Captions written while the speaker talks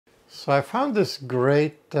So I found this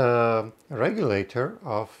great regulator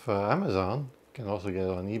off Amazon. You can also get it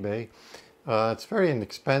on eBay. It's very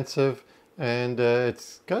inexpensive, and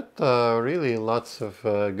it's got really lots of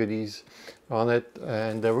goodies on it,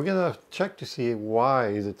 and we're gonna check to see why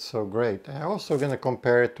is it so great. I'm also gonna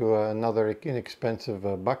compare it to another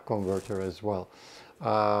inexpensive buck converter as well.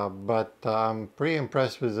 But I'm pretty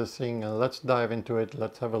impressed with this thing, and let's dive into it.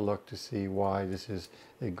 Let's have a look to see why this is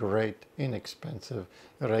a great inexpensive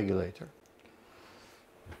regulator.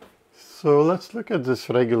 So let's look at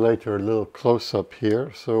this regulator a little close up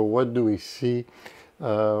here. So what do we see?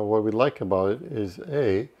 What we like about it is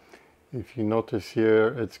if you notice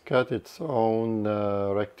here, it's got its own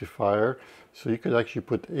rectifier. So you could actually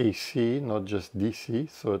put AC, not just DC.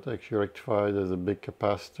 So it actually rectifies as a big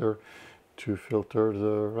capacitor to filter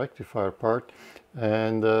the rectifier part.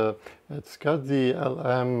 And it's got the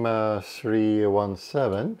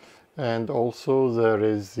LM317, and also there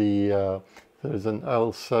is the there's an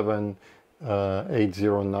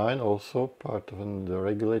L7809 also part of the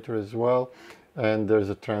regulator as well, and there's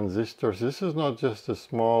a transistor. So this is not just a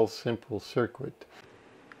small simple circuit.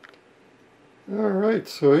 Alright,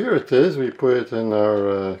 so here it is. We put it in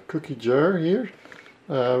our cookie jar here.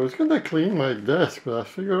 I was going to clean my desk, but I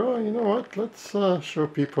figured, oh, you know what, let's show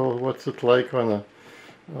people what's it like on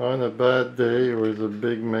a bad day with a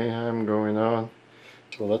big mayhem going on.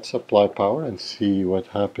 So let's apply power and see what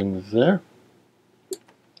happens there.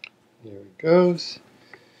 Here it goes.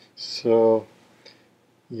 So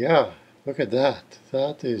yeah, look at that.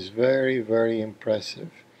 That is very, very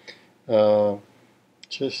impressive.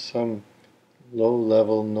 Just some low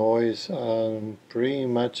level noise. Pretty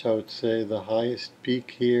much I would say the highest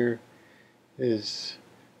peak here is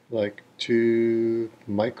like 2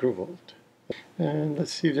 microvolt. And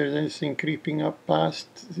let's see if there's anything creeping up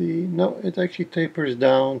past the... No, it actually tapers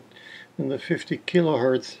down in the 50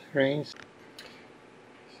 kilohertz range.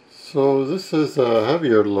 So this is a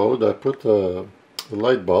heavier load. I put a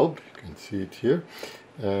light bulb, you can see it here.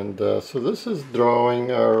 And so this is drawing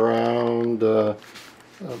around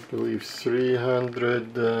I believe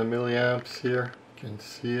 300 milliamps here. You can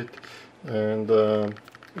see it, and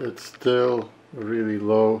it's still really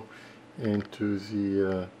low into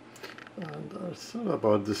the it's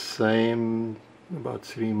about the same, about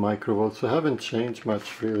 3 microvolts. So I haven't changed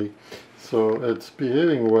much really. So it's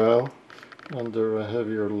behaving well under a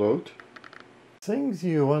heavier load. Things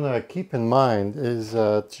you want to keep in mind is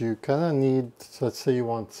that you kind of need, let's say you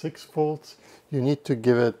want 6 volts, you need to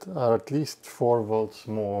give it at least 4 volts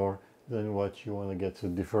more than what you want to get, the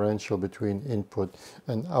differential between input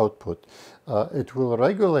and output. It will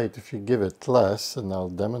regulate if you give it less, and I'll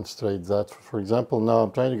demonstrate that. For example, now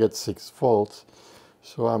I'm trying to get 6 volts,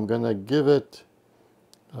 so I'm going to give it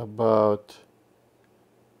about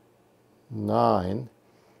 9.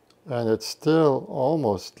 And it's still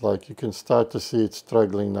almost like you can start to see it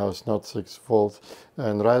struggling now. It's not 6 volts,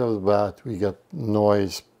 and right off the bat we get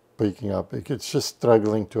noise picking up. It's just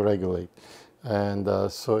struggling to regulate. And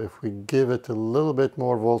so if we give it a little bit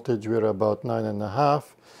more voltage, we're about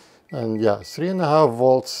 9.5, and yeah, 3.5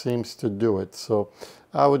 volts seems to do it. So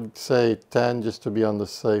I would say 10 just to be on the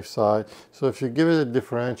safe side. So if you give it a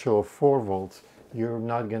differential of 4 volts, you're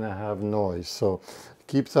not going to have noise. So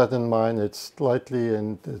keep that in mind. It's slightly,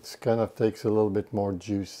 and it's kind of takes a little bit more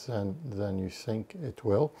juice than you think it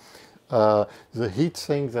will. The heat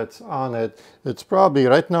sink that's on it, it's probably,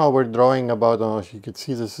 right now we're drawing about, I don't know if you can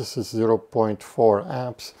see this is 0.4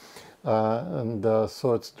 amps.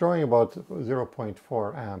 So it's drawing about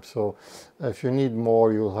 0.4 amps. So if you need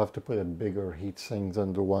more, you'll have to put a bigger heat sink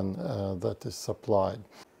than the one that is supplied.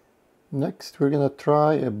 Next, we're going to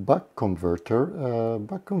try a buck converter.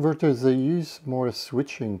 Buck converters, they use more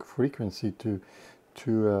switching frequency to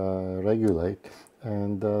regulate,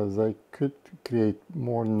 and they could create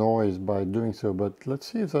more noise by doing so. But let's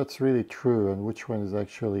see if that's really true and which one is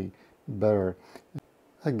actually better.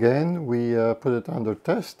 Again, we put it under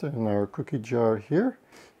test in our cookie jar here.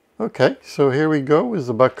 Okay, so here we go with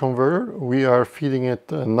the buck converter. We are feeding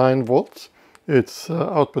it 9 volts. It's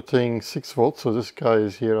outputting 6 volts, so this guy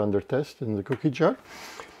is here under test in the cookie jar.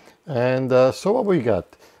 And so what we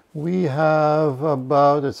got? We have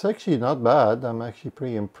about, it's actually not bad. I'm actually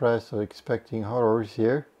pretty impressed. I'm expecting horrors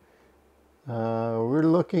here. We're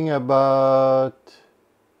looking about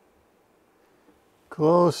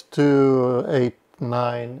close to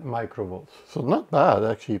 8-9 microvolts. So not bad,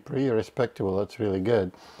 actually pretty respectable. That's really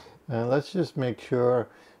good. And let's just make sure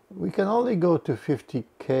we can only go to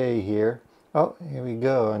 50K here. Oh, here we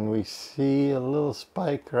go, and we see a little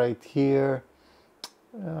spike right here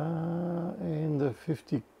in the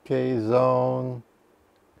 50K zone.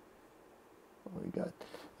 What we got?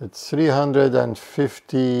 It's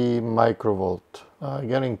 350 microvolt,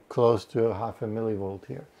 getting close to half a millivolt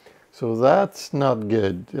here. So that's not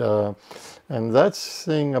good. And that's the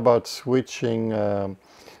thing about switching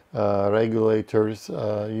regulators.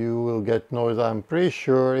 You will get noise. I'm pretty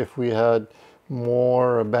sure if we had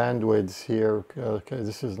more bandwidths here, okay,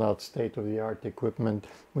 this is not state-of-the-art equipment,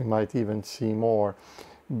 we might even see more.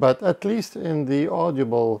 But at least in the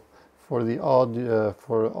audible, for the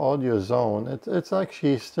audio zone, it's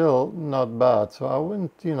actually still not bad. So I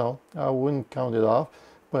wouldn't, I wouldn't count it off.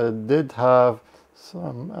 But it did have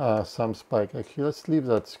some spike. Actually, let's leave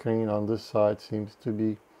that screen on this side. Seems to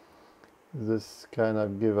be this kind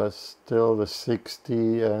of give us still the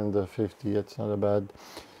 60 and the 50. It's not a bad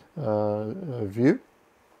view.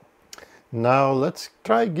 Now let's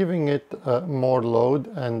try giving it more load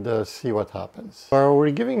and see what happens. We're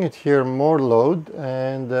giving it here more load,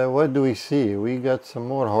 and what do we see? We got some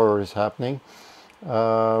more horrors happening.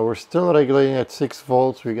 We're still regulating at 6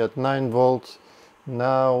 volts. We got 9 volts.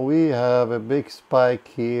 Now we have a big spike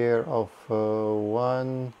here of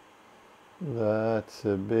 1. That's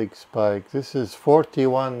a big spike. This is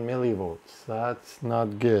 41 millivolts. That's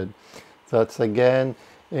not good. That's again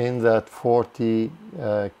in that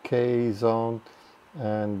 40K zone,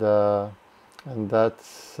 and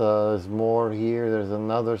that's is more here. There's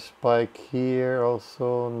another spike here,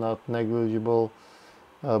 also not negligible,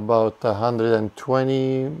 about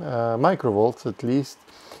 120 microvolts at least,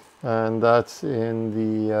 and that's in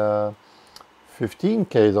the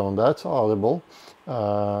 15K zone. That's audible.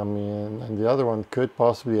 And the other one could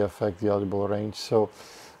possibly affect the audible range. So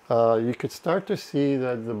you could start to see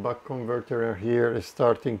that the buck converter here is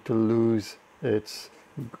starting to lose its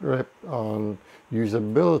grip on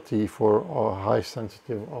usability for high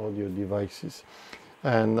sensitive audio devices.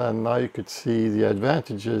 And now you could see the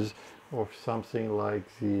advantages of something like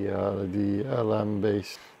the LM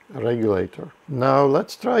based regulator. Now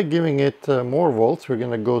let's try giving it more volts. We're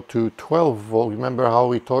going to go to 12 volts. Remember how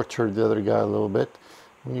we tortured the other guy a little bit?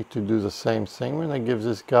 We need to do the same thing. We're going to give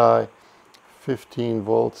this guy 15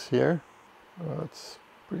 volts here. That's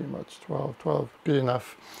pretty much 12, good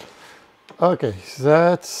enough. Okay, so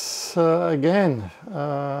that's again,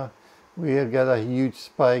 we have got a huge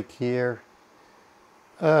spike here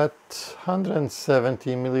at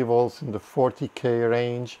 170 millivolts in the 40K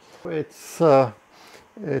range. It's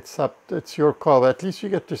your call. At least you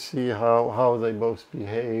get to see how they both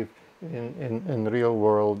behave in real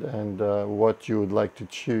world, and what you would like to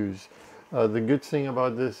choose. The good thing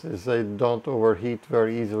about this is they don't overheat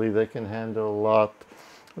very easily. They can handle a lot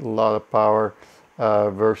of power,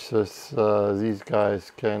 versus these guys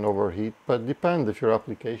can overheat. But depends if your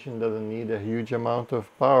application doesn't need a huge amount of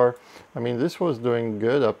power. I mean, this was doing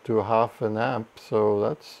good up to half an amp, so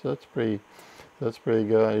that's pretty good.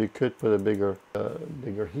 You could put a bigger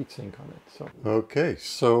heatsink on it. So okay,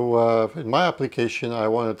 so in my application I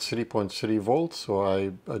wanted 3.3 volts, so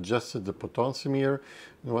I adjusted the potentiometer,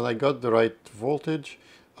 and when I got the right voltage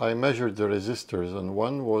I measured the resistors, and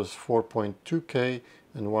one was 4.2K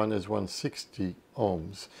and one is 160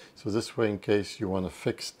 ohms. So this way, in case you want a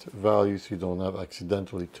fixed value so you don't have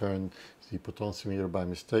accidentally turned the potentiometer by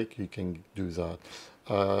mistake, you can do that.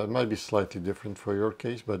 It might be slightly different for your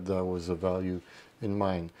case, but that was a value in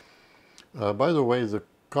mind. By the way, the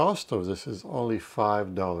cost of this is only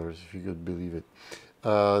 $5, if you could believe it.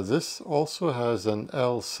 This also has an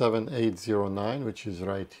L7809, which is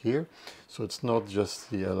right here. So it's not just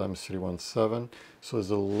the LM317. So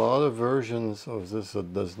there's a lot of versions of this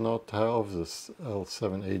that does not have this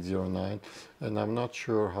L7809, and I'm not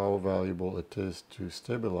sure how valuable it is to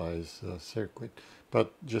stabilize the circuit.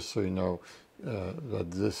 But just so you know,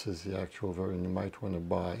 that this is the actual version you might want to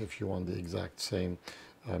buy if you want the exact same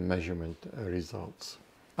measurement results.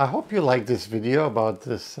 I hope you like this video about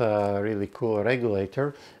this really cool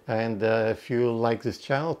regulator, and if you like this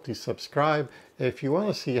channel, please subscribe. If you want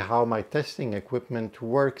to see how my testing equipment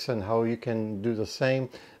works and how you can do the same,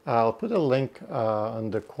 I'll put a link on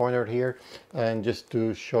the corner here, and just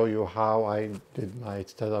to show you how I did my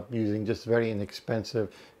setup using just very inexpensive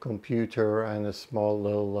computer and a small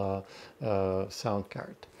little sound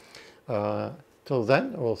card. Till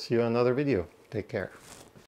then, we'll see you in another video. Take care.